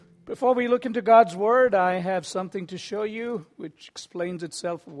Before we look into God's Word, I have something to show you which explains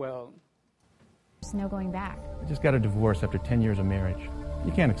itself well. There's no going back. I just got a divorce after 10 years of marriage.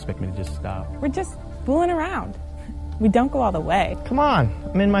 You can't expect me to just stop. We're just fooling around. We don't go all the way. Come on,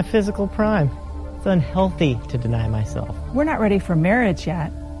 I'm in my physical prime. It's unhealthy to deny myself. We're not ready for marriage yet,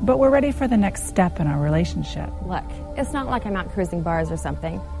 but we're ready for the next step in our relationship. Look, it's not like I'm out cruising bars or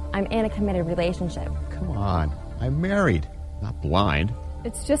something. I'm in a committed relationship. Come on, I'm married, not blind.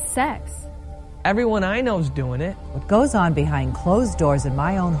 It's just sex. Everyone I know is doing it. What goes on behind closed doors in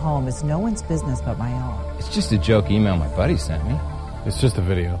my own home is no one's business but my own. It's just a joke email my buddy sent me. It's just a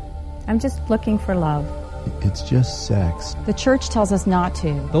video. I'm just looking for love. It's just sex. The church tells us not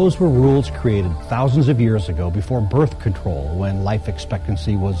to. Those were rules created thousands of years ago before birth control, when life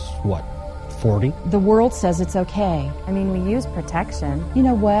expectancy was, 40? The world says it's okay. I mean, we use protection. You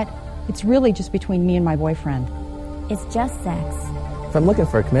know what? It's really just between me and my boyfriend. It's just sex. If I'm looking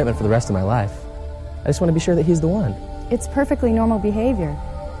for a commitment for the rest of my life, I just want to be sure that he's the one. It's perfectly normal behavior.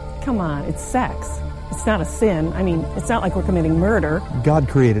 Come on, it's sex. It's not a sin. I mean, it's not like we're committing murder. God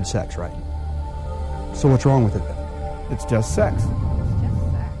created sex, right? So what's wrong with it then? It's just sex.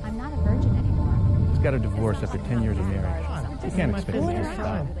 I'm not a virgin anymore. Just got a divorce after 10 years of marriage. You can't expect me to just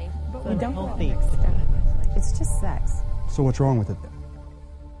stop. We don't go all the Unhealthy. way. It's just sex. So what's wrong with it then?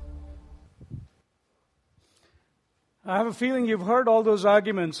 I have a feeling you've heard all those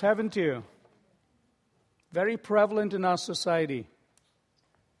arguments, haven't you? Very prevalent in our society.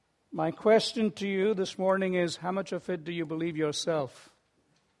 My question to you this morning is, how much of it do you believe yourself?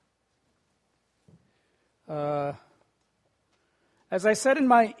 As I said in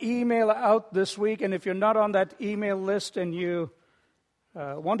my email out this week, and if you're not on that email list and you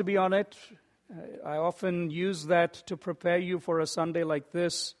want to be on it, I often use that to prepare you for a Sunday like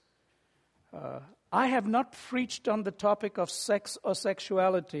this. I have not preached on the topic of sex or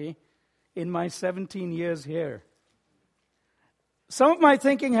sexuality in my 17 years here. Some of my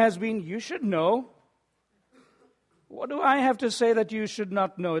thinking has been, you should know. What do I have to say that you should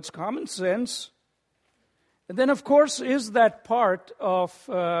not know? It's common sense. And then, of course, is that part of,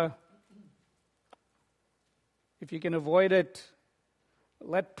 if you can avoid it,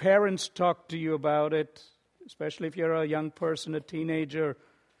 let parents talk to you about it, especially if you're a young person, a teenager.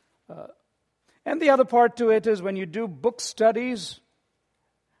 And the other part to it is when you do book studies,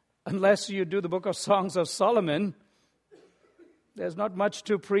 unless you do the book of Songs of Solomon, there's not much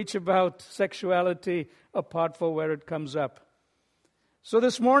to preach about sexuality apart from where it comes up. So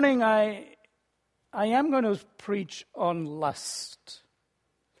this morning I am going to preach on lust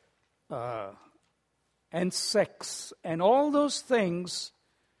and sex and all those things.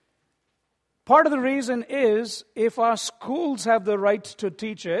 Part of the reason is if our schools have the right to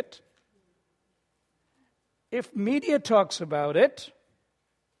teach it, if media talks about it,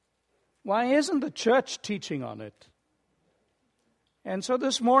 why isn't the church teaching on it? And so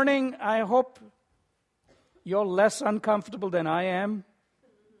this morning, I hope you're less uncomfortable than I am.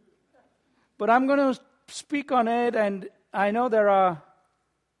 But I'm going to speak on it, and I know there are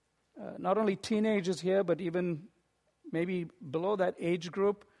not only teenagers here, but even maybe below that age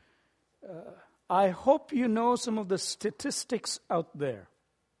group. I hope you know some of the statistics out there.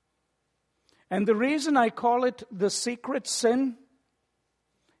 And the reason I call it the secret sin,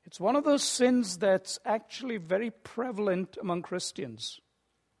 it's one of those sins that's actually very prevalent among Christians.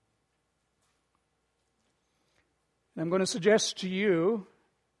 And I'm going to suggest to you,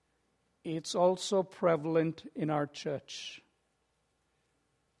 it's also prevalent in our church.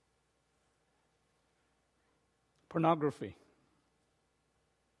 Pornography.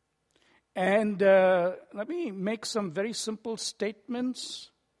 And let me make some very simple statements.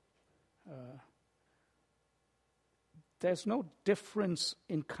 There's no difference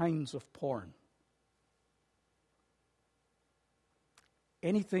in kinds of porn.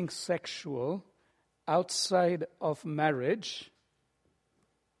 Anything sexual outside of marriage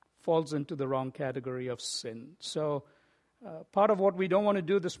falls into the wrong category of sin. So part of what we don't want to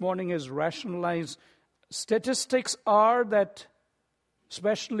do this morning is rationalize. Statistics are that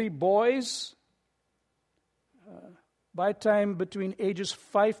especially boys, by time between ages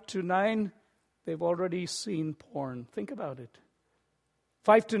 5 to 9, they've already seen porn. Think about it.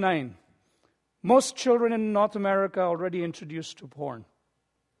 5 to 9. Most children in North America are already introduced to porn.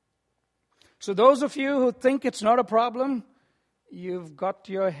 So those of you who think it's not a problem, you've got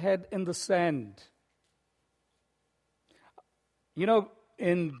your head in the sand. You know,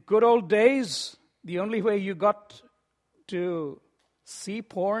 in good old days, the only way you got to see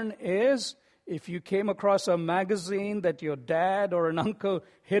porn is if you came across a magazine that your dad or an uncle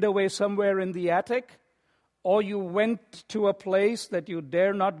hid away somewhere in the attic, or you went to a place that you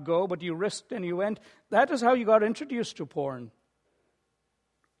dare not go, but you risked and you went. That is how you got introduced to porn.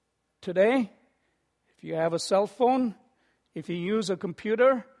 Today, if you have a cell phone, if you use a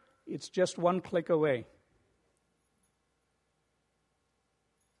computer, it's just one click away.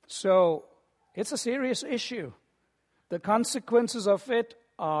 So, it's a serious issue. The consequences of it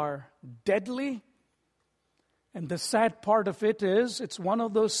are deadly. And the sad part of it is, it's one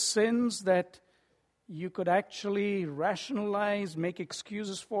of those sins that you could actually rationalize, make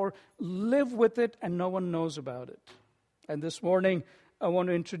excuses for, live with it, and no one knows about it. And this morning, I want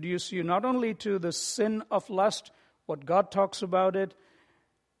to introduce you not only to the sin of lust, what God talks about it,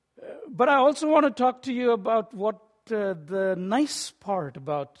 but I also want to talk to you about what the nice part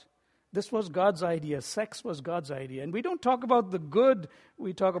about this was God's idea. Sex was God's idea. And we don't talk about the good,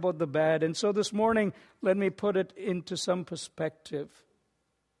 we talk about the bad. And so this morning, let me put it into some perspective.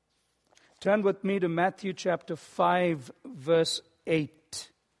 Turn with me to Matthew chapter 5, verse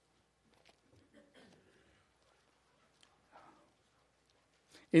 8.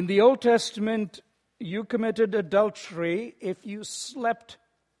 In the Old Testament, you committed adultery if you slept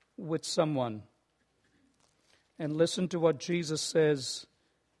with someone. And listen to what Jesus says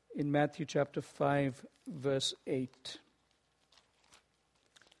in Matthew chapter 5, verse 8.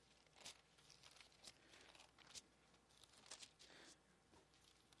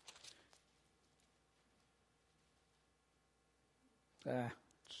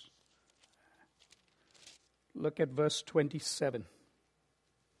 Look at verse 27.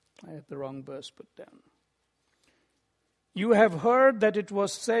 I had the wrong verse put down. You have heard that it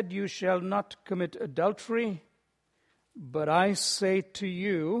was said, you shall not commit adultery. But I say to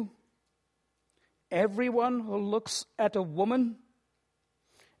you, everyone who looks at a woman,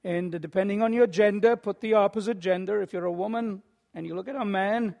 and depending on your gender, put the opposite gender. If you're a woman and you look at a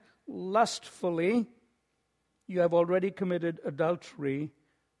man lustfully, you have already committed adultery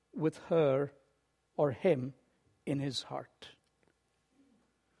with her or him in his heart.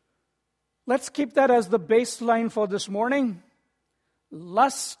 Let's keep that as the baseline for this morning.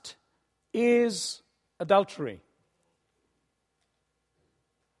 Lust is adultery.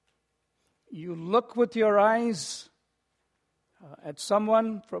 You look with your eyes at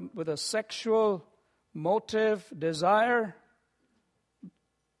someone with a sexual motive, desire.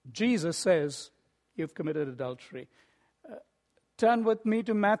 Jesus says you've committed adultery. Turn with me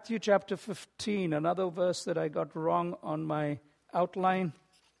to Matthew chapter 15, another verse that I got wrong on my outline.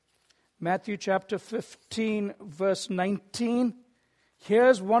 Matthew chapter 15, verse 19.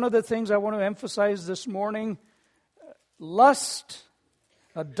 Here's one of the things I want to emphasize this morning. Lust,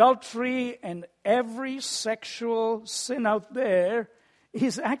 adultery, and every sexual sin out there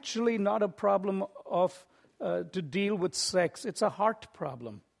is actually not a problem of to deal with sex. It's a heart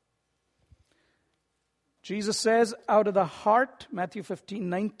problem. Jesus says, out of the heart, Matthew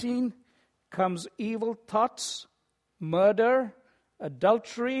 15:19, comes evil thoughts, murder,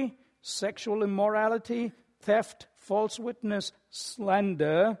 adultery, sexual immorality, theft, false witness,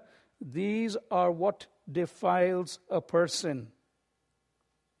 slander. These are what defiles a person.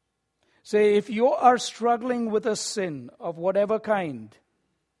 Say, if you are struggling with a sin of whatever kind,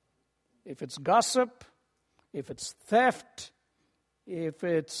 if it's gossip, if it's theft, if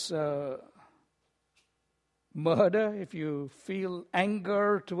it's murder, if you feel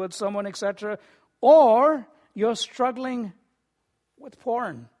anger towards someone, etc., or you're struggling with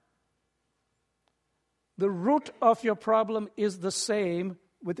porn, the root of your problem is the same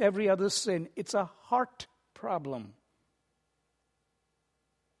with every other sin. It's a heart problem.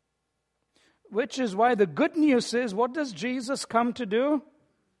 Which is why the good news is, what does Jesus come to do?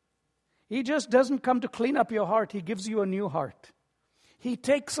 He just doesn't come to clean up your heart. He gives you a new heart. He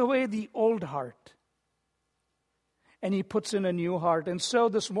takes away the old heart. And He puts in a new heart. And so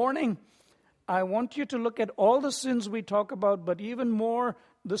this morning, I want you to look at all the sins we talk about, but even more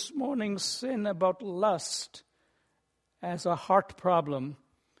this morning's sin about lust as a heart problem,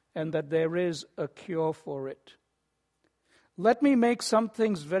 and that there is a cure for it. Let me make some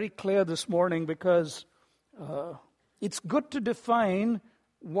things very clear this morning, because it's good to define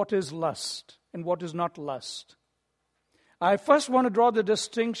what is lust and what is not lust. I first want to draw the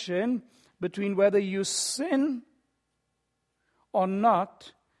distinction between whether you sin or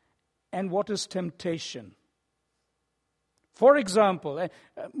not and what is temptation. For example,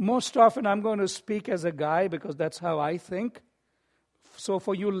 most often I'm going to speak as a guy because that's how I think. So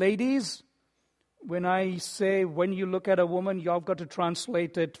for you ladies, when I say, when you look at a woman, you've got to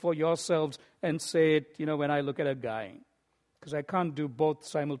translate it for yourselves and say it, when I look at a guy. Because I can't do both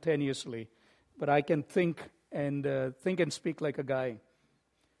simultaneously. But I can think and speak like a guy.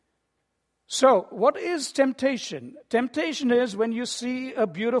 So, what is temptation? Temptation is when you see a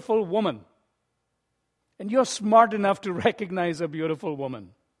beautiful woman and you're smart enough to recognize a beautiful woman.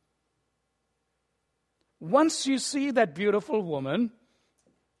 Once you see that beautiful woman,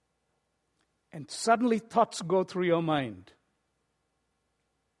 and suddenly thoughts go through your mind.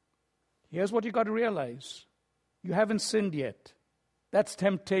 Here's what you got to realize. You haven't sinned yet. That's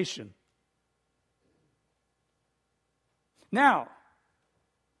temptation. Now,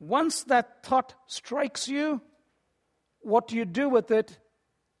 once that thought strikes you, what you do with it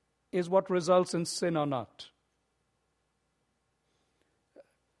is what results in sin or not.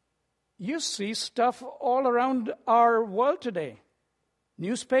 You see stuff all around our world today.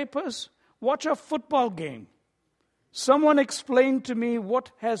 Newspapers, watch a football game. Someone explained to me what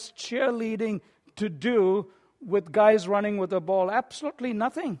has cheerleading to do with guys running with a ball. Absolutely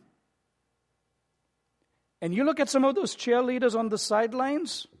nothing. And you look at some of those cheerleaders on the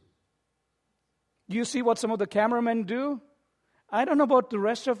sidelines. Do you see what some of the cameramen do? I don't know about the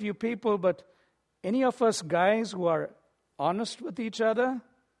rest of you people, but any of us guys who are honest with each other,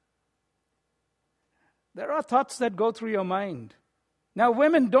 there are thoughts that go through your mind. Now,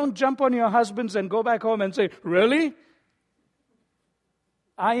 women, don't jump on your husbands and go back home and say, really?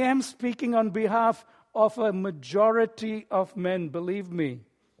 I am speaking on behalf of a majority of men, believe me.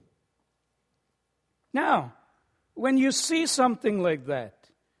 Now, when you see something like that,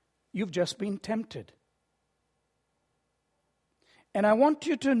 you've just been tempted. And I want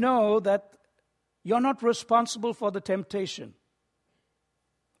you to know that you're not responsible for the temptation.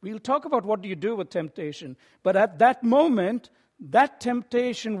 We'll talk about what do you do with temptation. But at that moment, that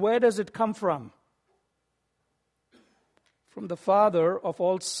temptation, where does it come from? From the father of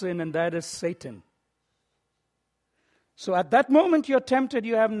all sin, and that is Satan. So at that moment you're tempted,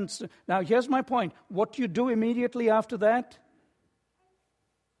 you haven't... Now here's my point. What you do immediately after that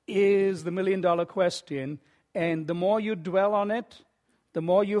is the million-dollar question. And the more you dwell on it, the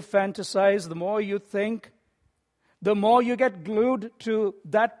more you fantasize, the more you think, the more you get glued to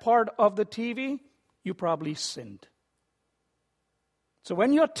that part of the TV, you probably sinned. So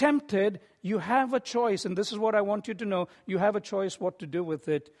when you're tempted, you have a choice, and this is what I want you to know. You have a choice what to do with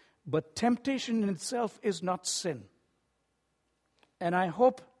it, but temptation in itself is not sin. And I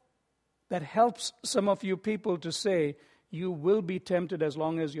hope that helps some of you people to say, you will be tempted as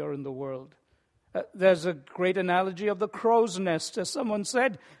long as you're in the world. There's a great analogy of the crow's nest. As someone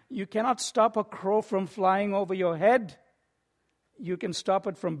said, you cannot stop a crow from flying over your head. You can stop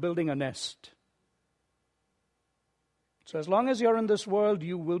it from building a nest. So as long as you're in this world,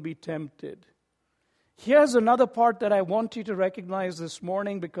 you will be tempted. Here's another part that I want you to recognize this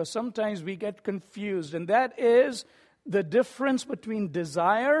morning, because sometimes we get confused, and that is the difference between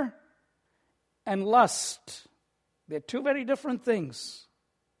desire and lust. They're two very different things.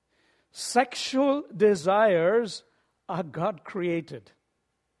 Sexual desires are God created.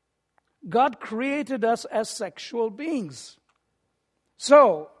 God created us as sexual beings.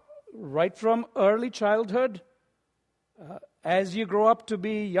 So, right from early childhood, as you grow up to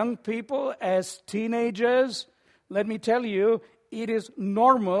be young people, as teenagers, let me tell you, it is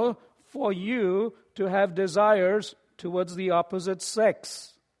normal for you to have desires towards the opposite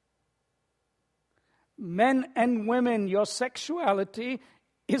sex. Men and women, your sexuality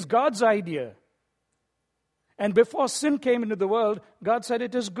is God's idea. And before sin came into the world, God said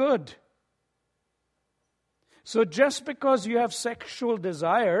it is good. So just because you have sexual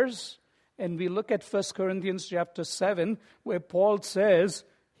desires, and we look at 1 Corinthians chapter 7, where Paul says,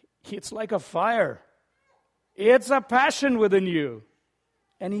 it's like a fire. It's a passion within you.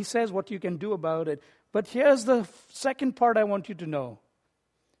 And he says what you can do about it. But here's the second part I want you to know.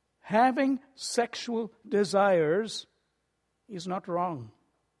 Having sexual desires is not wrong.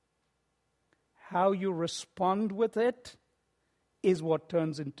 How you respond with it is what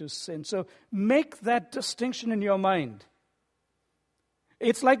turns into sin. So make that distinction in your mind.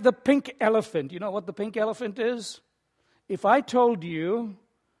 It's like the pink elephant. You know what the pink elephant is? If I told you,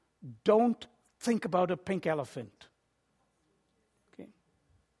 don't think about a pink elephant. Okay.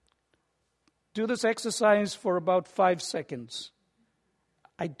 Do this exercise for about 5 seconds.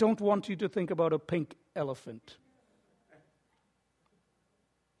 I don't want you to think about a pink elephant.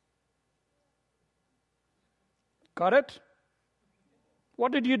 Got it?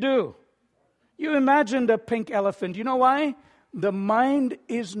 What did you do? You imagined a pink elephant. You know why? The mind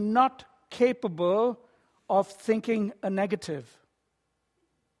is not capable of thinking a negative.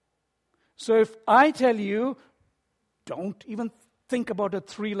 So if I tell you, don't even think about a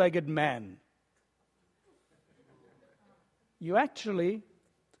 3-legged man, you actually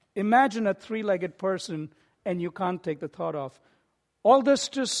imagine a 3-legged person and you can't take the thought off. All this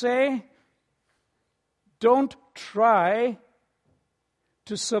to say, Don't try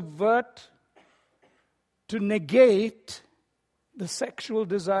to subvert, to negate the sexual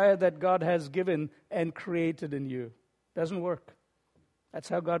desire that God has given and created in you. Doesn't work. That's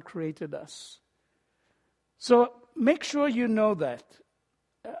how God created us. So make sure you know that.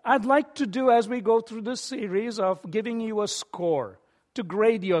 I'd like to do, as we go through this series, of giving you a score to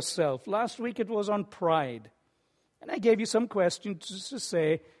grade yourself. Last week it was on pride. And I gave you some questions just to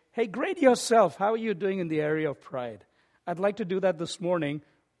say, hey, grade yourself. How are you doing in the area of pride? I'd like to do that this morning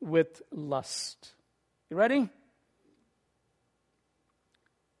with lust. You ready?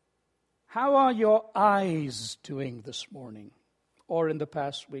 How are your eyes doing this morning or in the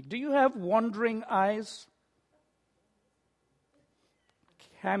past week? Do you have wandering eyes?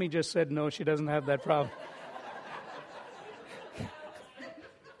 Hammy just said no, she doesn't have that problem.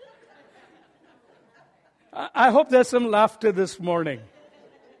 I hope there's some laughter this morning.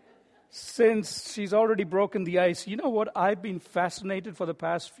 Since she's already broken the ice, you know what I've been fascinated for the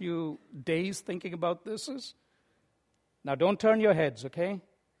past few days thinking about this is? Now don't turn your heads, okay?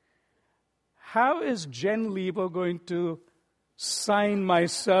 How is Jen Lieber going to sign my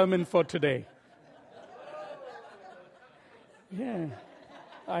sermon for today? Yeah,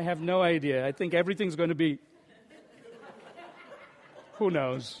 I have no idea. I think everything's going to be, who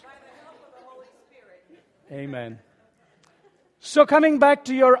knows? Amen. So coming back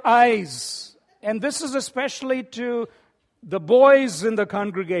to your eyes, and this is especially to the boys in the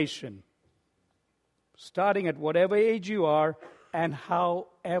congregation, starting at whatever age you are and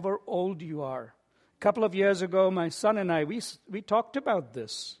however old you are. A couple of years ago, my son and I, we talked about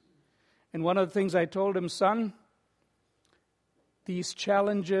this. And one of the things I told him, son, these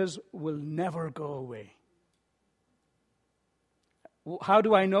challenges will never go away. How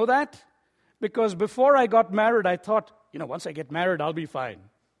do I know that? Because before I got married, I thought, once I get married, I'll be fine.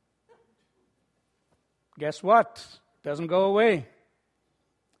 Guess what? Doesn't go away.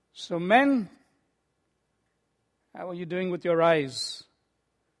 So men, how are you doing with your eyes?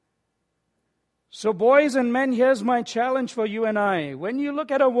 So boys and men, here's my challenge for you and I. When you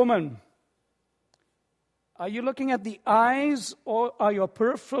look at a woman, are you looking at the eyes or are your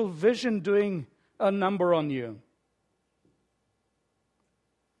peripheral vision doing a number on you?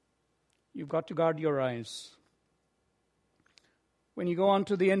 You've got to guard your eyes. When you go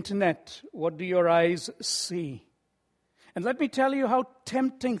onto the internet, what do your eyes see? And let me tell you how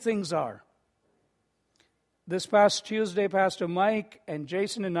tempting things are. This past Tuesday, Pastor Mike and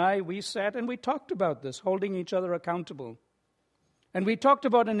Jason and I, we sat and we talked about this, holding each other accountable. And we talked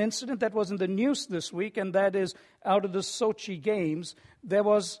about an incident that was in the news this week, and that is out of the Sochi Games.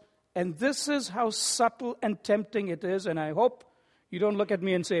 And this is how subtle and tempting it is, and I hope you don't look at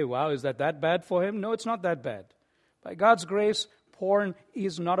me and say, wow, is that bad for him? No, it's not that bad. By God's grace, porn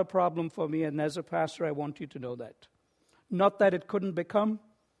is not a problem for me, and as a pastor, I want you to know that. Not that it couldn't become,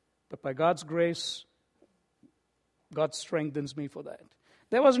 but by God's grace, God strengthens me for that.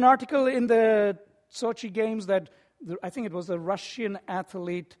 There was an article in the Sochi Games that, I think it was the Russian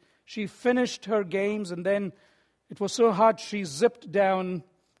athlete, she finished her games, and then it was so hot she zipped down,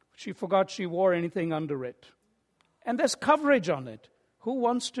 she forgot she wore anything under it. And there's coverage on it. Who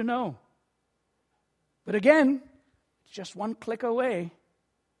wants to know? But again, it's just one click away.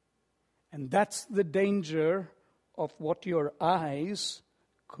 And that's the danger of what your eyes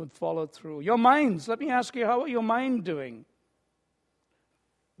could follow through. Your minds, let me ask you, how are your mind doing?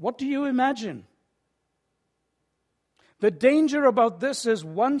 What do you imagine? The danger about this is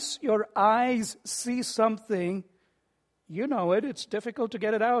once your eyes see something, you know it, it's difficult to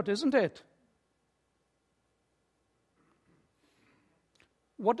get it out, isn't it?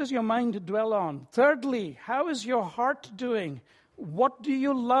 What does your mind dwell on? Thirdly, how is your heart doing? What do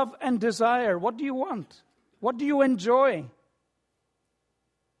you love and desire? What do you want? What do you enjoy?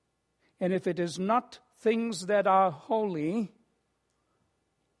 And if it is not things that are holy,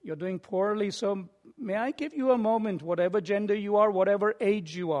 you're doing poorly. So may I give you a moment, whatever gender you are, whatever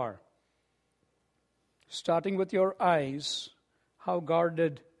age you are, starting with your eyes, how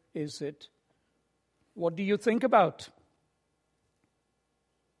guarded is it? What do you think about?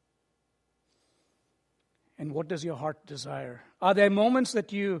 And what does your heart desire? Are there moments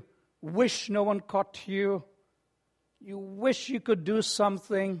that you wish no one caught you? You wish you could do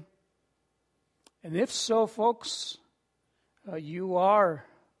something? And if so, folks, you are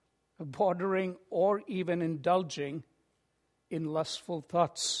bordering or even indulging in lustful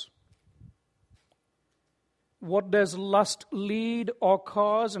thoughts. What does lust lead or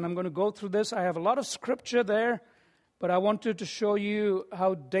cause? And I'm going to go through this. I have a lot of scripture there, but I wanted to show you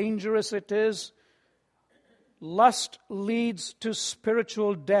how dangerous it is. Lust leads to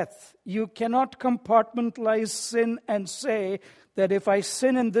spiritual death. You cannot compartmentalize sin and say that if I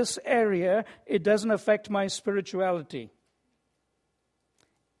sin in this area, it doesn't affect my spirituality.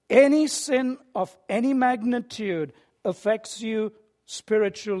 Any sin of any magnitude affects you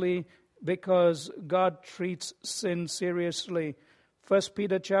spiritually because God treats sin seriously. 1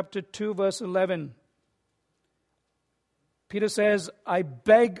 Peter chapter 2, verse 11. Peter says, I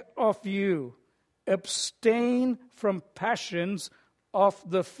beg of you, abstain from passions of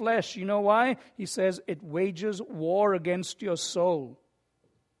the flesh. You know why? He says it wages war against your soul.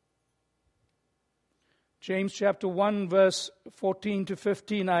 James chapter 1, verse 14 to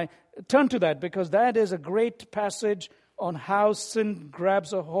 15. I turn to that because that is a great passage on how sin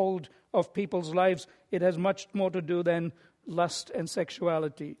grabs a hold of people's lives. It has much more to do than lust and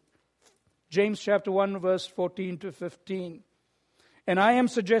sexuality. James chapter 1, verse 14 to 15. And I am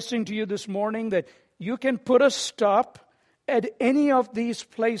suggesting to you this morning that you can put a stop at any of these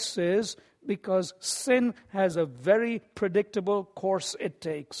places because sin has a very predictable course it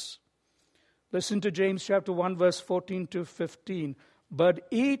takes. Listen to James chapter 1, verse 14 to 15. But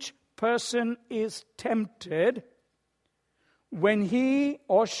each person is tempted when he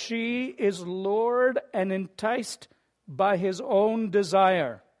or she is lured and enticed by his own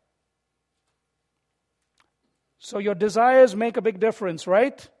desire. So your desires make a big difference,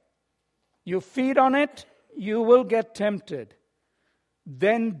 right? You feed on it, you will get tempted.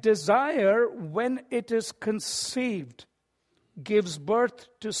 Then desire, when it is conceived, gives birth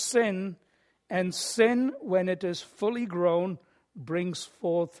to sin, and sin, when it is fully grown, brings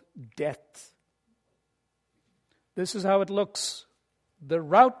forth death. This is how it looks. The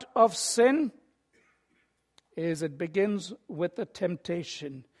route of sin is it begins with a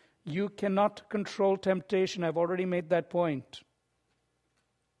temptation. You cannot control temptation. I've already made that point.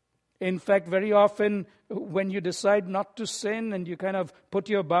 In fact, very often when you decide not to sin and you kind of put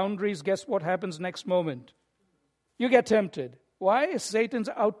your boundaries, guess what happens next moment? You get tempted. Why? Satan's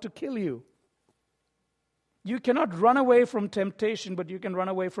out to kill you. You cannot run away from temptation, but you can run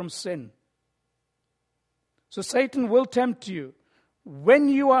away from sin. So Satan will tempt you. When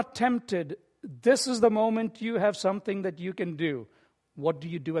you are tempted, this is the moment you have something that you can do. What do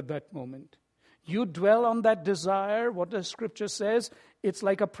you do at that moment? You dwell on that desire. What the scripture says, it's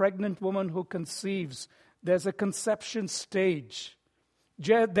like a pregnant woman who conceives. There's a conception stage.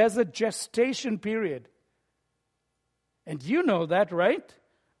 There's a gestation period. And you know that, right?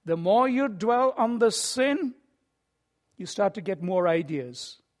 The more you dwell on the sin, you start to get more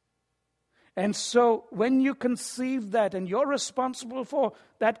ideas. And so when you conceive that and you're responsible for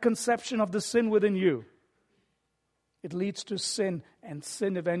that conception of the sin within you, it leads to sin, and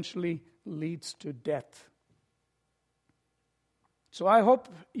sin eventually leads to death. So I hope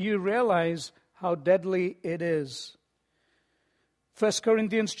you realize how deadly it is. 1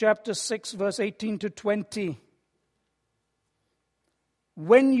 Corinthians chapter 6, verse 18 to 20.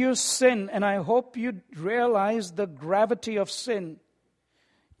 When you sin, and I hope you realize the gravity of sin,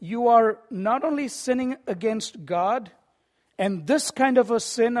 you are not only sinning against God, and this kind of a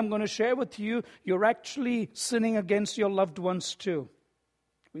sin I'm going to share with you, you're actually sinning against your loved ones too.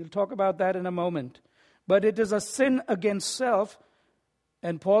 We'll talk about that in a moment. But it is a sin against self,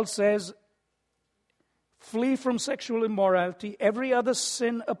 and Paul says, flee from sexual immorality. Every other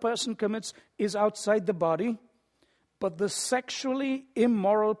sin a person commits is outside the body, but the sexually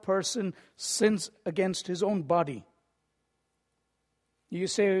immoral person sins against his own body. You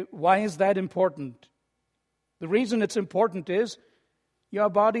say, why is that important? The reason it's important is your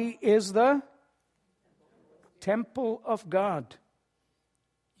body is the temple of God.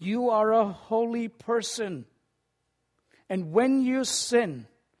 You are a holy person. And when you sin,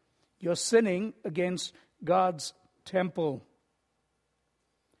 you're sinning against God's temple.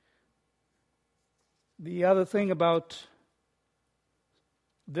 The other thing about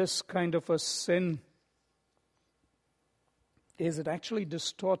this kind of a sin is it actually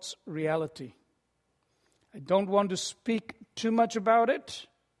distorts reality. I don't want to speak too much about it,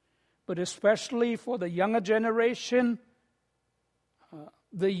 but especially for the younger generation,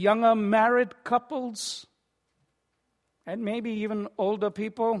 the younger married couples, and maybe even older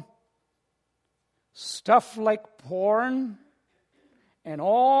people, stuff like porn and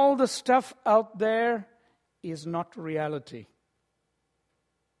all the stuff out there is not reality.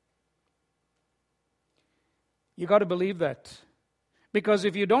 You got to believe that. Because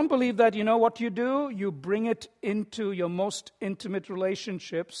if you don't believe that, you know what you do? You bring it into your most intimate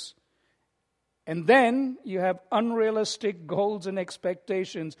relationships, and then you have unrealistic goals and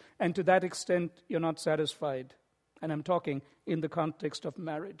expectations, and to that extent, you're not satisfied. And I'm talking in the context of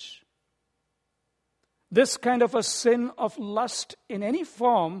marriage. This kind of a sin of lust in any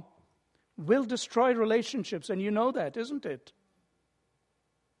form will destroy relationships, and you know that, isn't it?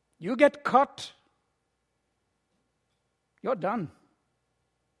 You get caught, you're done.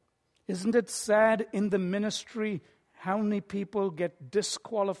 Isn't it sad in the ministry how many people get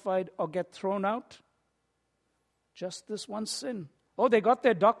disqualified or get thrown out? Just this one sin. Oh, they got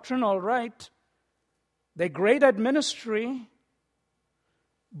their doctrine all right. They're great at ministry,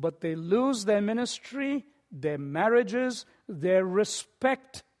 but they lose their ministry, their marriages, their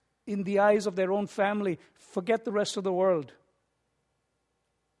respect in the eyes of their own family. Forget the rest of the world.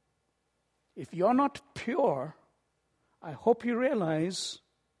 If you're not pure, I hope you realize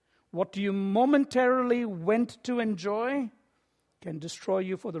what you momentarily went to enjoy can destroy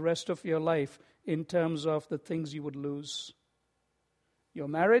you for the rest of your life in terms of the things you would lose. Your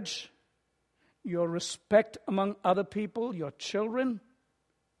marriage, your respect among other people, your children,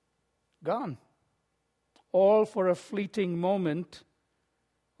 gone. All for a fleeting moment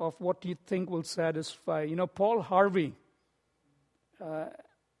of what you think will satisfy. You know, Paul Harvey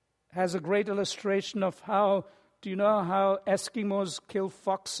has a great illustration of how, do you know how Eskimos kill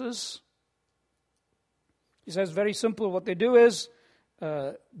foxes? He says, very simple. What they do is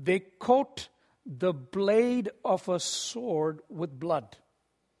they coat the blade of a sword with blood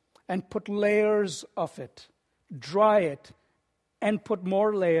and put layers of it, dry it, and put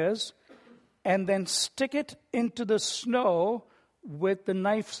more layers, and then stick it into the snow with the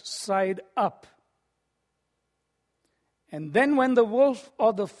knife side up. And then when the wolf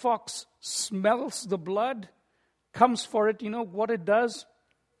or the fox smells the blood, comes for it, you know what it does?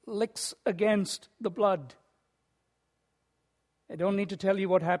 Licks against the blood. I don't need to tell you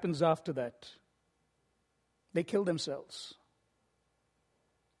what happens after that. They kill themselves.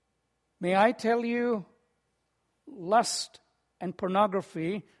 May I tell you, lust and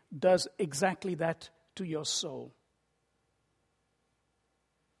pornography does exactly that to your soul.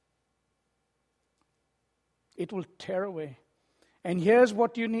 It will tear away. And here's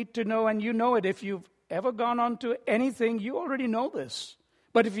what you need to know, and you know it. If you've ever gone on to anything, you already know this.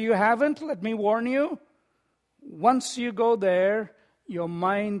 But if you haven't, let me warn you, once you go there, your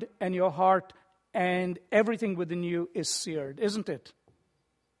mind and your heart and everything within you is seared, isn't it?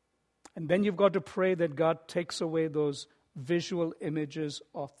 And then you've got to pray that God takes away those visual images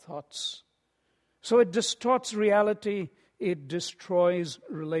or thoughts. So it distorts reality, it destroys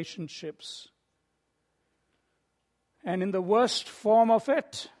relationships. And in the worst form of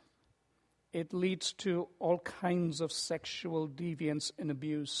it, it leads to all kinds of sexual deviance and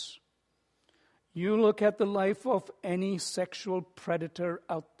abuse. You look at the life of any sexual predator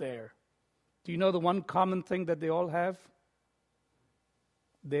out there. Do you know the one common thing that they all have?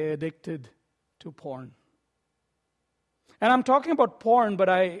 They're addicted to porn. And I'm talking about porn, but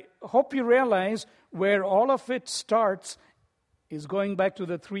I hope you realize where all of it starts is going back to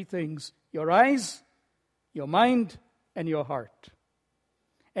the three things: your eyes, your mind, and your heart.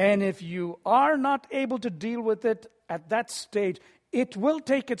 And if you are not able to deal with it at that stage, it will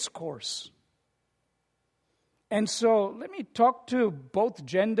take its course. And so let me talk to both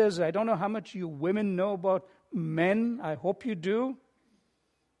genders. I don't know how much you women know about men. I hope you do.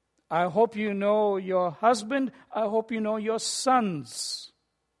 I hope you know your husband. I hope you know your sons.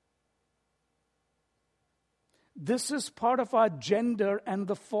 This is part of our gender and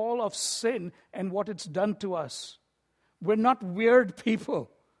the fall of sin and what it's done to us. We're not weird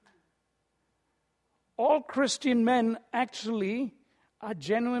people. All Christian men actually are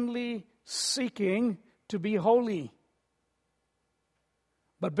genuinely seeking to be holy.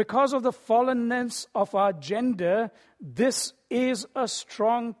 But because of the fallenness of our gender, this is a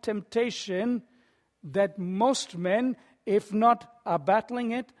strong temptation that most men, if not are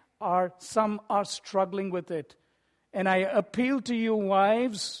battling it, some are struggling with it. And I appeal to you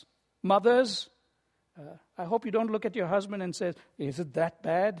wives, mothers, I hope you don't look at your husband and say, is it that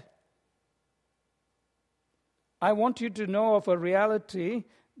bad? I want you to know of a reality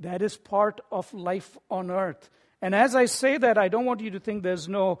that is part of life on earth. And as I say that, I don't want you to think there's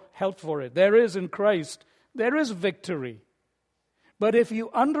no help for it. There is in Christ. There is victory. But if you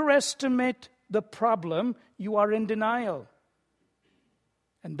underestimate the problem, you are in denial.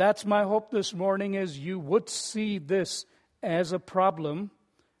 And that's my hope this morning, is you would see this as a problem.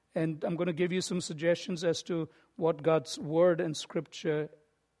 And I'm going to give you some suggestions as to what God's Word and Scripture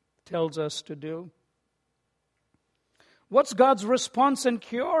tells us to do. What's God's response and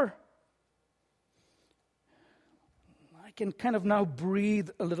cure? I can kind of now breathe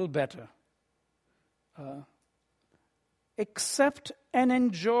a little better. Accept and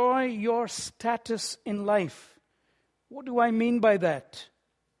enjoy your status in life. What do I mean by that?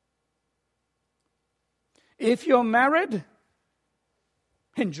 If you're married,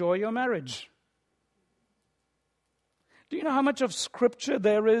 enjoy your marriage. Do you know how much of Scripture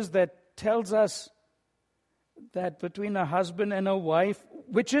there is that tells us that between a husband and a wife,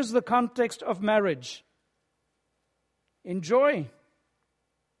 which is the context of marriage, enjoy?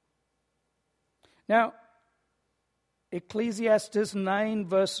 Now, Ecclesiastes 9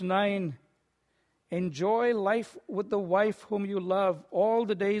 verse 9, enjoy life with the wife whom you love all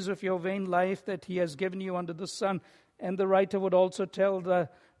the days of your vain life that he has given you under the sun. And the writer would also tell the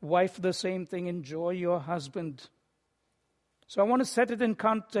wife the same thing, enjoy your husband. So I want to set it in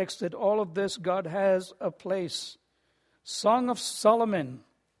context that all of this, God has a place. Song of Solomon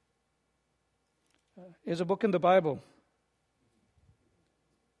is a book in the Bible.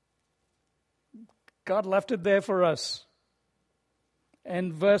 God left it there for us.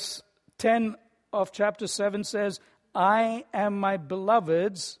 And verse 10 of chapter 7 says, I am my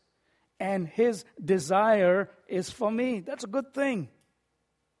beloved's, and his desire is for me. That's a good thing.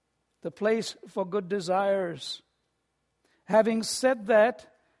 The place for good desires. Having said that,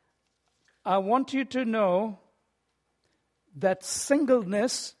 I want you to know that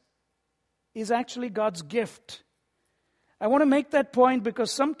singleness is actually God's gift. I want to make that point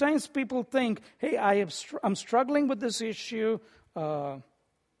because sometimes people think, hey, I'm struggling with this issue.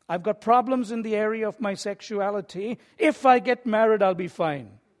 I've got problems in the area of my sexuality. If I get married, I'll be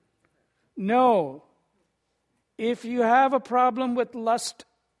fine. No. If you have a problem with lust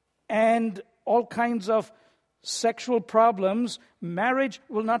and all kinds of sexual problems, marriage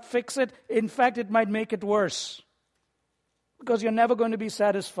will not fix it. In fact, it might make it worse because you're never going to be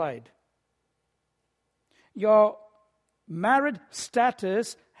satisfied. Your married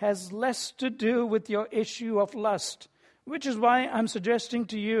status has less to do with your issue of lust, which is why I'm suggesting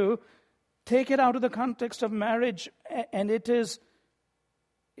to you, take it out of the context of marriage, and it is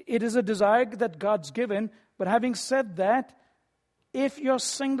a desire that God's given. But having said that, if you're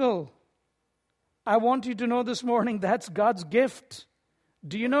single, I want you to know this morning that's God's gift.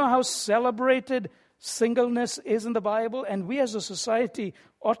 Do you know how celebrated singleness is in the Bible? And we as a society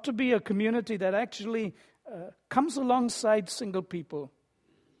ought to be a community that actually comes alongside single people.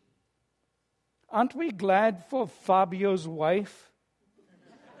 Aren't we glad for Fabio's wife?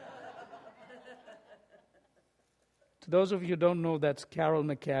 To those of you who don't know, that's Carol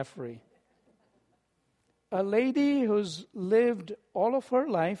McCaffrey. A lady who's lived all of her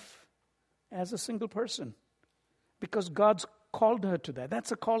life as a single person because God's called her to that.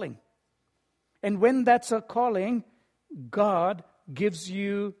 That's a calling. And when that's a calling, God gives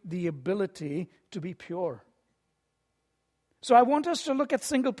you the ability to be pure. So I want us to look at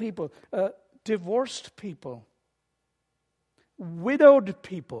single people, divorced people, widowed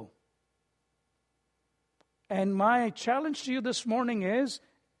people. And my challenge to you this morning is,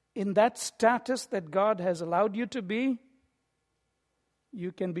 in that status that God has allowed you to be,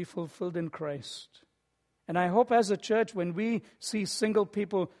 you can be fulfilled in Christ. And I hope as a church, when we see single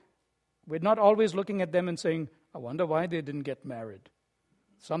people, we're not always looking at them and saying, I wonder why they didn't get married.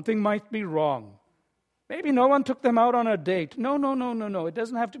 Something might be wrong. Maybe no one took them out on a date. No. It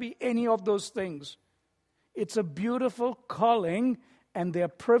doesn't have to be any of those things. It's a beautiful calling, and they're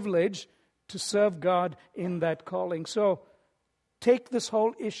privileged to serve God in that calling. So take this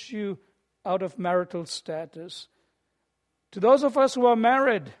whole issue out of marital status. To those of us who are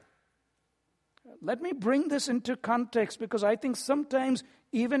married, let me bring this into context, because I think sometimes,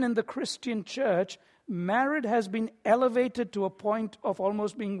 even in the Christian church, marriage has been elevated to a point of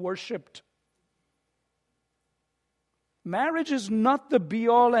almost being worshipped. Marriage is not the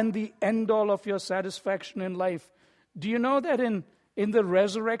be-all and the end-all of your satisfaction in life. Do you know that in the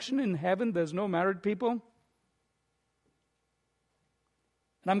resurrection in heaven, there's no married people?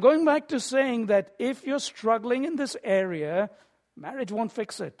 And I'm going back to saying that if you're struggling in this area, marriage won't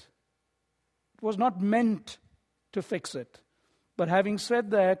fix it. It was not meant to fix it. But having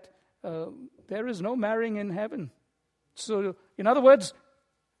said that, there is no marrying in heaven. So, in other words,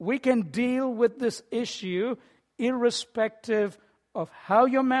 we can deal with this issue irrespective of how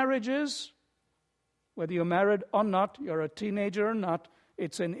your marriage is, whether you're married or not, you're a teenager or not.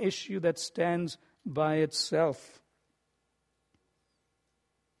 It's an issue that stands by itself.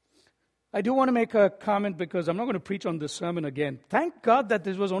 I do want to make a comment because I'm not going to preach on this sermon again. Thank God that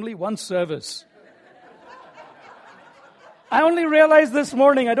this was only one service. I only realized this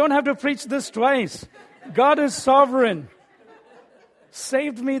morning I don't have to preach this twice. God is sovereign.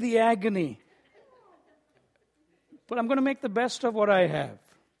 Saved me the agony. But I'm going to make the best of what I have.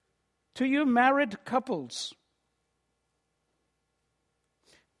 To you married couples,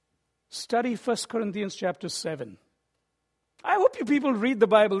 study 1 Corinthians chapter 7. I hope you people read the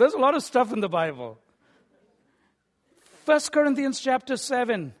Bible. There's a lot of stuff in the Bible. 1 Corinthians chapter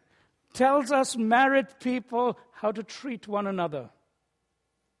 7 tells us married people how to treat one another.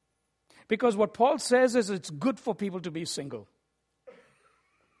 Because what Paul says is it's good for people to be single.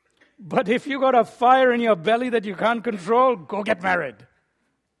 But if you got a fire in your belly that you can't control, go get married.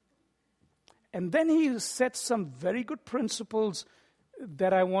 And then he sets some very good principles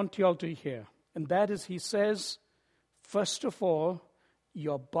that I want you all to hear. And that is, he says, first of all,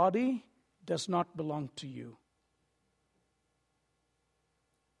 your body does not belong to you.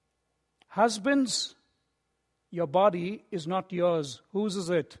 Husbands, your body is not yours. Whose is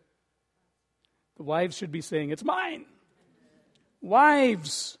it? The wives should be saying, it's mine.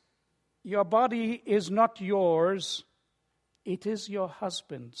 Wives, your body is not yours. It is your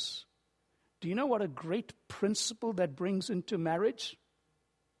husband's. Do you know what a great principle that brings into marriage?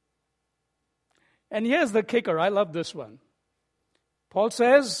 And here's the kicker. I love this one. Paul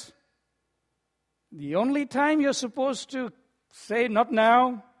says, the only time you're supposed to say not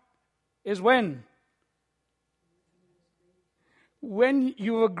now is when? When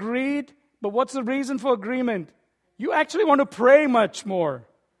you agreed. But what's the reason for agreement? You actually want to pray much more.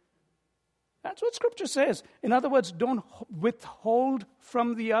 That's what Scripture says. In other words, don't withhold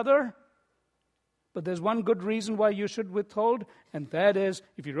from the other. But there's one good reason why you should withhold, and that is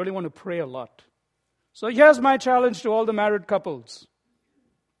if you really want to pray a lot. So here's my challenge to all the married couples.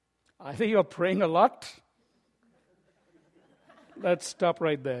 Either you're praying a lot. Let's stop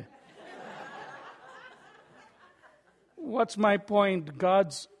right there. What's my point?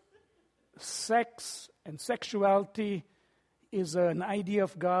 God's sex and sexuality is an idea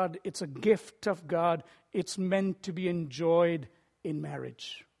of God. It's a gift of God. It's meant to be enjoyed in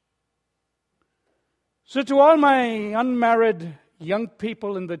marriage. So to all my unmarried young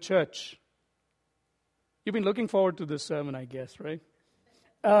people in the church, you've been looking forward to this sermon, I guess, right?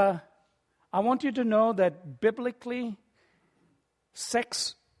 I want you to know that biblically,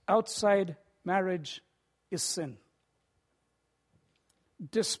 sex outside marriage is sin.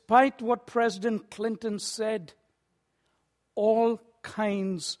 Despite what President Clinton said, all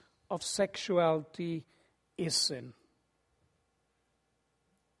kinds of sexuality is sin.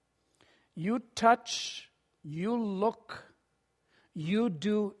 You touch, you look, you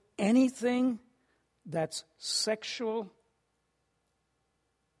do anything that's sexual,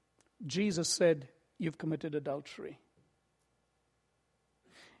 Jesus said, you've committed adultery.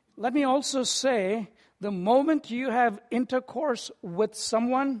 Let me also say, the moment you have intercourse with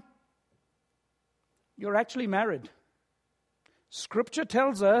someone, you're actually married. Scripture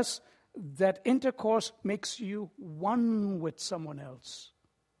tells us that intercourse makes you one with someone else.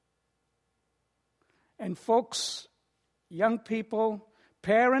 And folks, young people,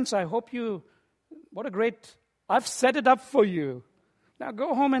 parents, I hope I've set it up for you. Now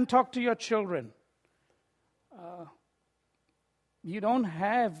go home and talk to your children. You don't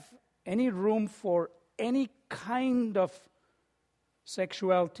have any room for any kind of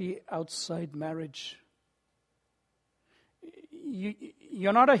sexuality outside marriage.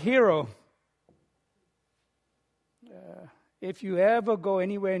 You're not a hero if you ever go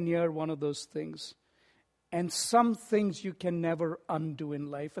anywhere near one of those things. And some things you can never undo in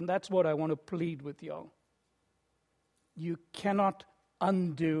life. And that's what I want to plead with y'all. You cannot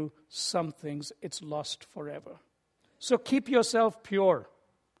undo some things. It's lost forever. So keep yourself pure.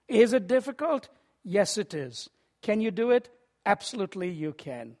 Is it difficult? Yes, it is. Can you do it? Absolutely, you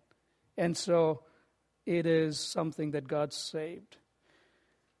can. And so it is something that God saved.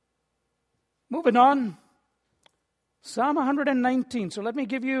 Moving on. Psalm 119. So let me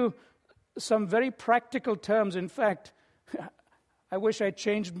give you some very practical terms. In fact, I wish I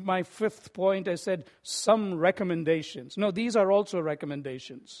changed my fifth point. I said some recommendations. No, these are also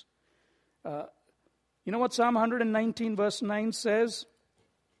recommendations. You know what Psalm 119 verse 9 says?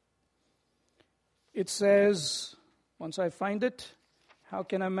 It says, once I find it, how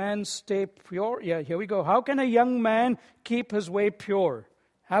can a man stay pure? Yeah, here we go. How can a young man keep his way pure?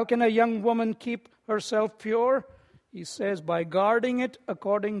 How can a young woman keep herself pure? He says, by guarding it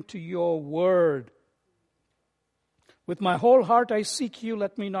according to your word. With my whole heart I seek you,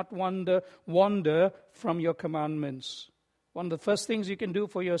 let me not wander from your commandments. One of the first things you can do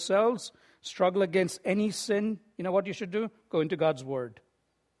for yourselves, struggle against any sin. You know what you should do? Go into God's word.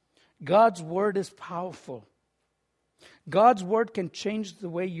 God's word is powerful. God's word can change the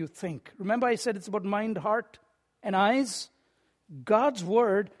way you think. Remember I said it's about mind, heart, and eyes? God's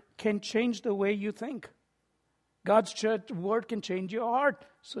word can change the way you think. God's word can change your heart.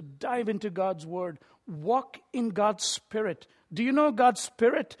 So dive into God's word. Walk in God's Spirit. Do you know God's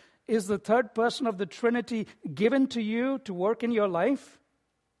Spirit is the third person of the Trinity given to you to work in your life?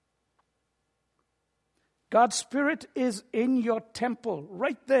 God's Spirit is in your temple,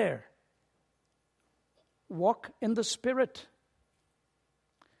 right there. Walk in the Spirit.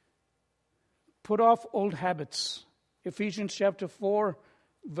 Put off old habits. Ephesians chapter 4,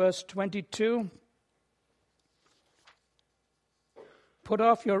 verse 22. Put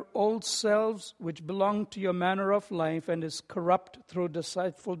off your old selves, which belong to your manner of life and is corrupt through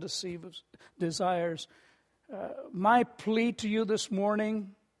deceitful desires. My plea to you this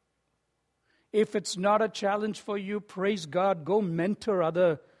morning, if it's not a challenge for you, praise God, go mentor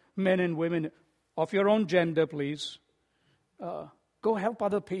other men and women of your own gender, please. Go help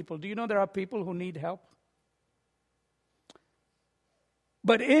other people. Do you know there are people who need help?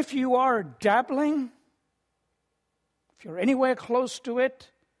 But if you are dabbling, if you're anywhere close to it,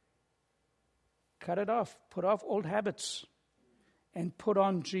 cut it off. Put off old habits and put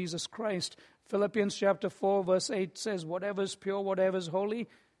on Jesus Christ. Philippians chapter 4, verse 8 says, whatever is pure, whatever is holy,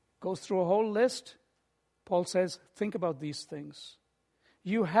 goes through a whole list. Paul says, think about these things.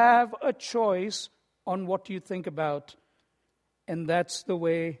 You have a choice on what you think about, and that's the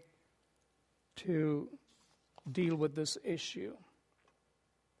way to deal with this issue.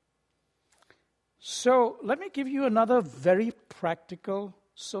 So let me give you another very practical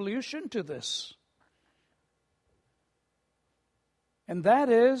solution to this. And that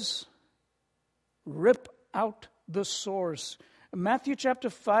is, rip out the source. Matthew chapter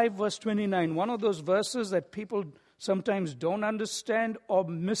 5, verse 29, one of those verses that people sometimes don't understand or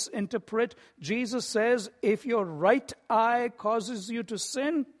misinterpret. Jesus says, if your right eye causes you to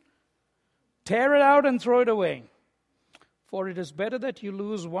sin, tear it out and throw it away. For it is better that you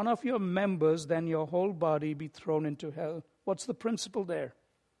lose one of your members than your whole body be thrown into hell. What's the principle there?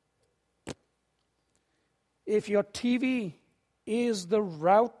 If your TV is the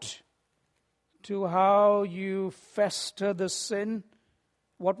route to how you fester the sin,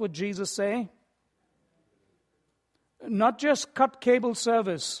 what would Jesus say? Not just cut cable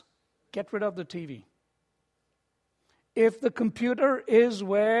service, get rid of the TV. If the computer is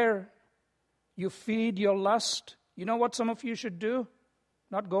where you feed your lust, you know what some of you should do?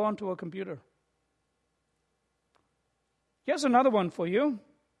 Not go onto a computer. Here's another one for you.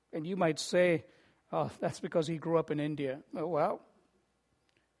 And you might say, oh, that's because he grew up in India. Oh, well,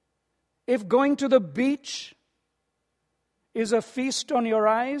 if going to the beach is a feast on your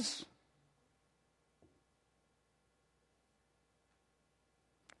eyes,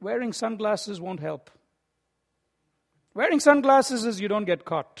 wearing sunglasses won't help. Wearing sunglasses is you don't get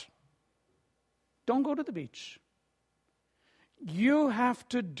caught. Don't go to the beach. You have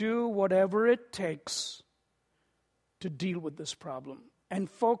to do whatever it takes to deal with this problem. And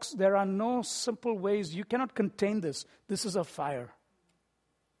folks, there are no simple ways. You cannot contain this. This is a fire.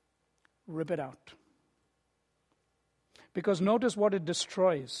 Rip it out. Because notice what it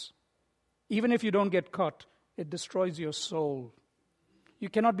destroys. Even if you don't get caught, it destroys your soul. You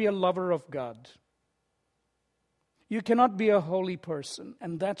cannot be a lover of God. You cannot be a holy person.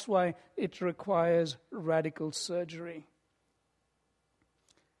 And that's why it requires radical surgery.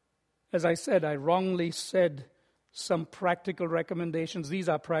 As I said, I wrongly said some practical recommendations. These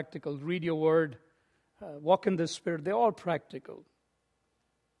are practical. Read your word. Walk in the Spirit. They're all practical.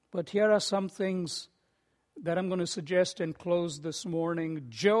 But here are some things that I'm going to suggest and close this morning.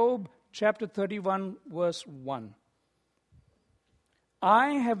 Job chapter 31, verse 1. I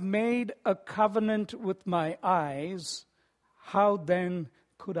have made a covenant with my eyes. How then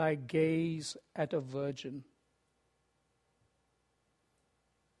could I gaze at a virgin?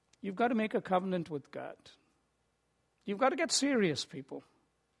 You've got to make a covenant with God. You've got to get serious, people,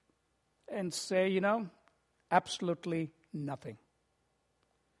 and say, absolutely nothing.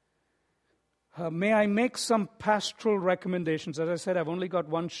 May I make some pastoral recommendations? As I said, I've only got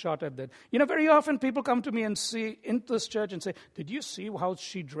one shot at that. Very often people come to me and see in this church and say, did you see how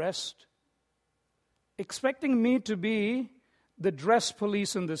she dressed? Expecting me to be the dress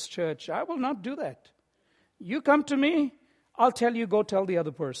police in this church. I will not do that. You come to me, I'll tell you, go tell the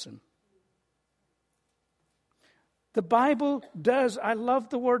other person. The Bible does. I love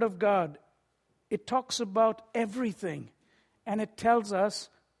the Word of God. It talks about everything. And it tells us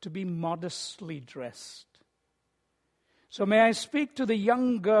to be modestly dressed. So may I speak to the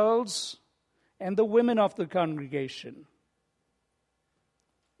young girls and the women of the congregation.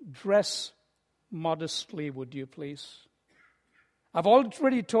 Dress modestly, would you please? I've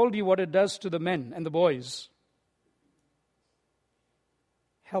already told you what it does to the men and the boys.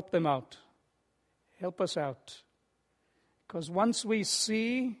 Help them out. Help us out. Because once we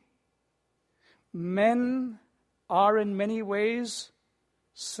see men are in many ways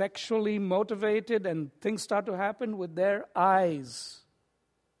sexually motivated and things start to happen with their eyes.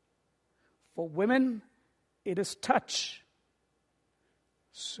 For women, it is touch.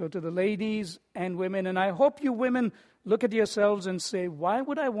 So to the ladies and women, and I hope you women look at yourselves and say, why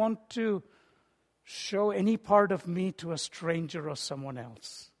would I want to show any part of me to a stranger or someone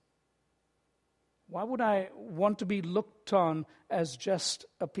else? Why would I want to be looked on as just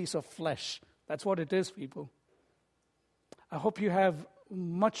a piece of flesh? That's what it is, people. I hope you have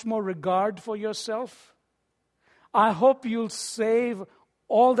much more regard for yourself. I hope you'll save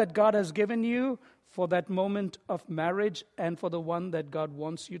all that God has given you for that moment of marriage and for the one that God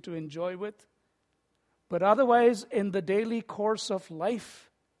wants you to enjoy with. But otherwise, in the daily course of life,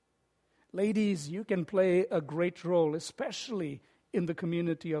 ladies, you can play a great role, especially in the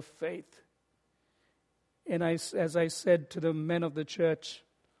community of faith. And as I said to the men of the church,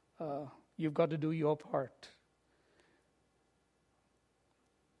 you've got to do your part.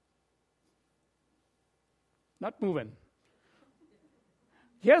 Not moving.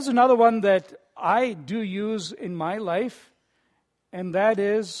 Here's another one that I do use in my life, and that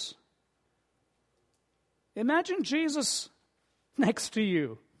is, imagine Jesus next to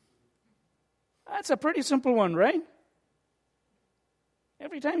you. That's a pretty simple one, right?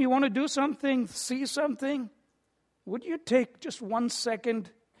 Every time you want to do something, see something, would you take just 1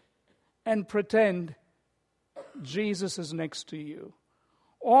 second and pretend Jesus is next to you?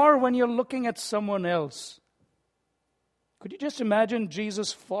 Or when you're looking at someone else, could you just imagine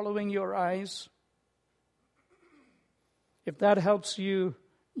Jesus following your eyes? If that helps you,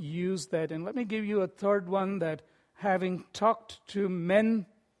 use that. And let me give you a third one that, having talked to men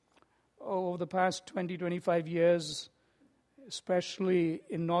over the past 20, 25 years, especially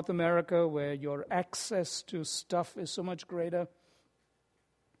in North America where your access to stuff is so much greater,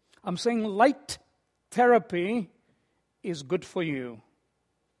 I'm saying light therapy is good for you.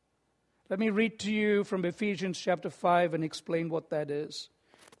 Let me read to you from Ephesians chapter 5 and explain what that is.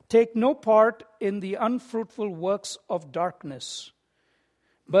 Take no part in the unfruitful works of darkness,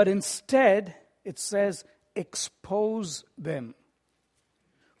 but instead, it says, expose them.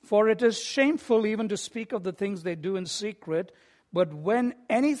 For it is shameful even to speak of the things they do in secret, but when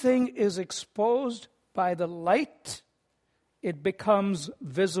anything is exposed by the light, it becomes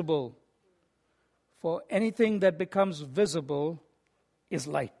visible. For anything that becomes visible is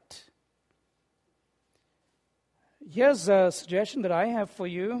light. Here's a suggestion that I have for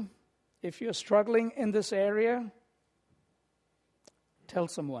you. If you're struggling in this area, tell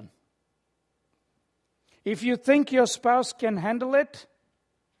someone. If you think your spouse can handle it,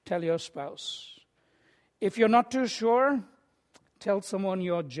 tell your spouse. If you're not too sure, tell someone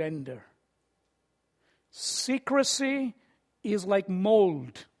your gender. Secrecy is like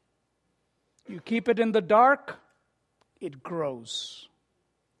mold. You keep it in the dark, it grows.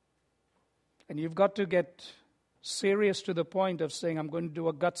 And you've got to get serious to the point of saying, I'm going to do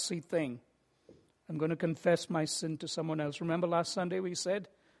a gutsy thing. I'm going to confess my sin to someone else. Remember last Sunday we said,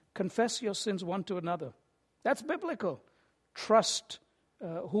 confess your sins one to another. That's biblical. Trust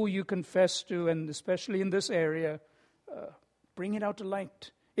who you confess to, and especially in this area, bring it out to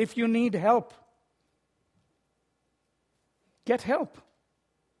light. If you need help, get help.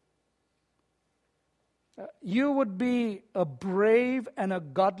 You would be a brave and a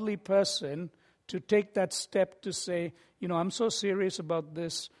godly person to take that step to say, I'm so serious about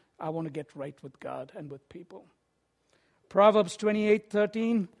this, I want to get right with God and with people. Proverbs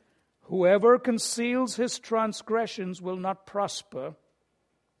 28:13, whoever conceals his transgressions will not prosper.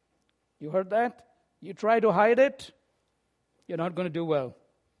 You heard that? You try to hide it, you're not going to do well.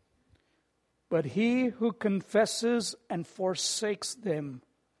 But he who confesses and forsakes them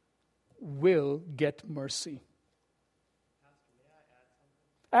will get mercy. Pastor, may I add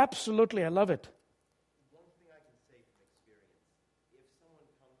something? Absolutely, I love it. One thing I can say from experience, if someone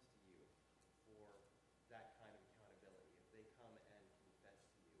comes to you for that kind of accountability, if they come and confess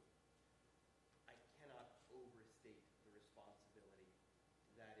to you, I cannot overstate the responsibility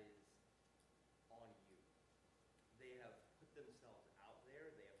that is on you. They have put themselves out there,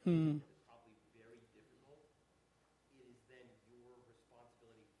 they have made it probably very difficult. It is then your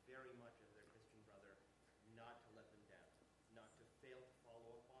responsibility very much as their Christian brother not to let them down, not to fail to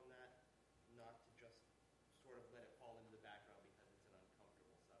follow up on that, not to just sort of let it fall into the background because it's an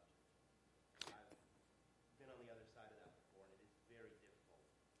uncomfortable subject. I've been on the other side of that before, and it is very difficult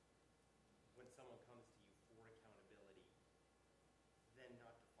when someone comes to you for accountability, then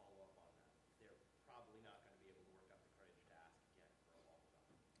not to follow up on that. They're probably not going to be able to work up the courage to ask again for a long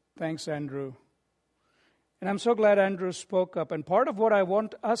time. Thanks, Andrew. And I'm so glad Andrew spoke up. And part of what I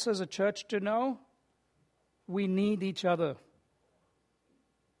want us as a church to know, we need each other.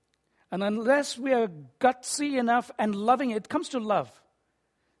 And unless we are gutsy enough and loving, it comes to love.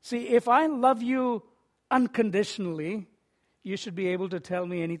 See, if I love you unconditionally, you should be able to tell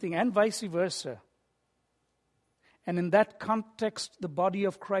me anything, and vice versa. And in that context, the body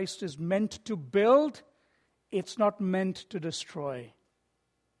of Christ is meant to build, it's not meant to destroy.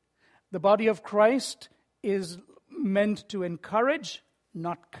 The body of Christ is meant to encourage,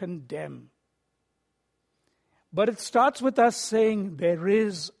 not condemn. But it starts with us saying there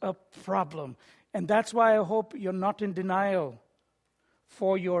is a problem. And that's why I hope you're not in denial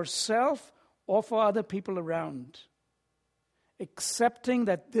for yourself or for other people around. Accepting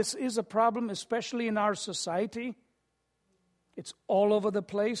that this is a problem, especially in our society, it's all over the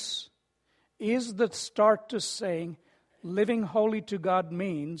place, is the start to saying living holy to God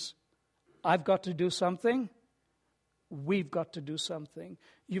means I've got to do something. We've got to do something.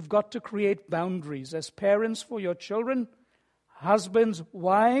 You've got to create boundaries as parents for your children, husbands,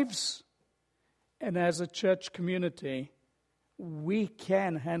 wives, and as a church community, we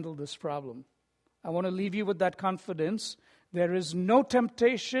can handle this problem. I want to leave you with that confidence. There is no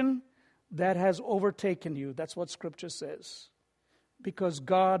temptation that has overtaken you. That's what Scripture says. Because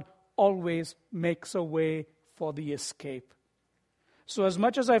God always makes a way for the escape. So as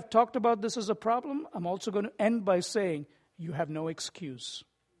much as I've talked about this as a problem, I'm also going to end by saying you have no excuse.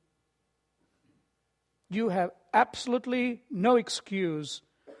 You have absolutely no excuse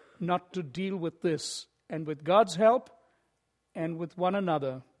not to deal with this. And with God's help and with one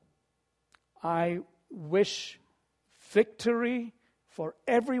another, I wish victory for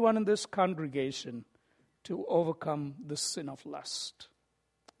everyone in this congregation to overcome the sin of lust.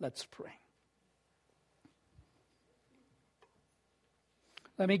 Let's pray.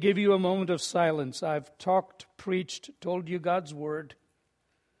 Let me give you a moment of silence. I've talked, preached, told you God's word.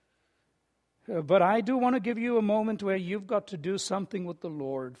 But I do want to give you a moment where you've got to do something with the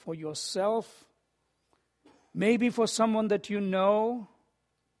Lord for yourself, maybe for someone that you know.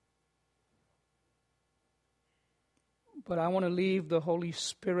 But I want to leave the Holy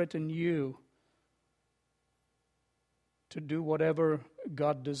Spirit in you to do whatever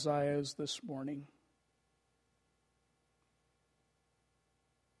God desires this morning.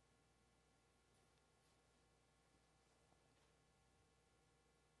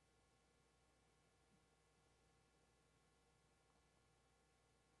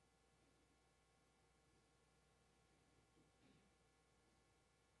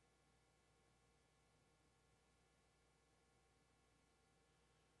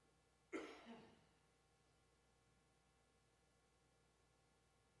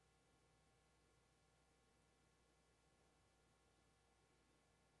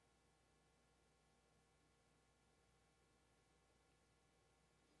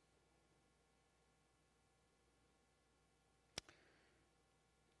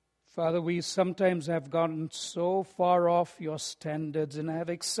 Father, we sometimes have gotten so far off your standards and have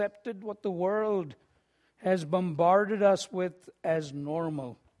accepted what the world has bombarded us with as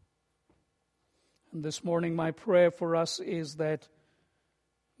normal. And this morning, my prayer for us is that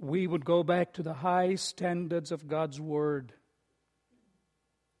we would go back to the high standards of God's Word,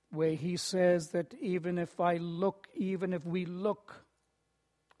 where He says that even if we look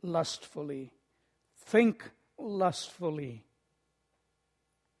lustfully, think lustfully,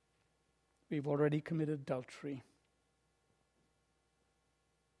 we've already committed adultery.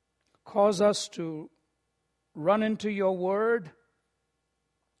 Cause us to run into your word,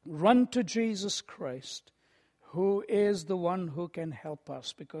 run to Jesus Christ, who is the one who can help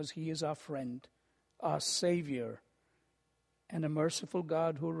us because He is our friend, our Savior, and a merciful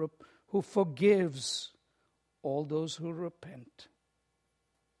God who forgives all those who repent.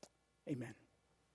 Amen.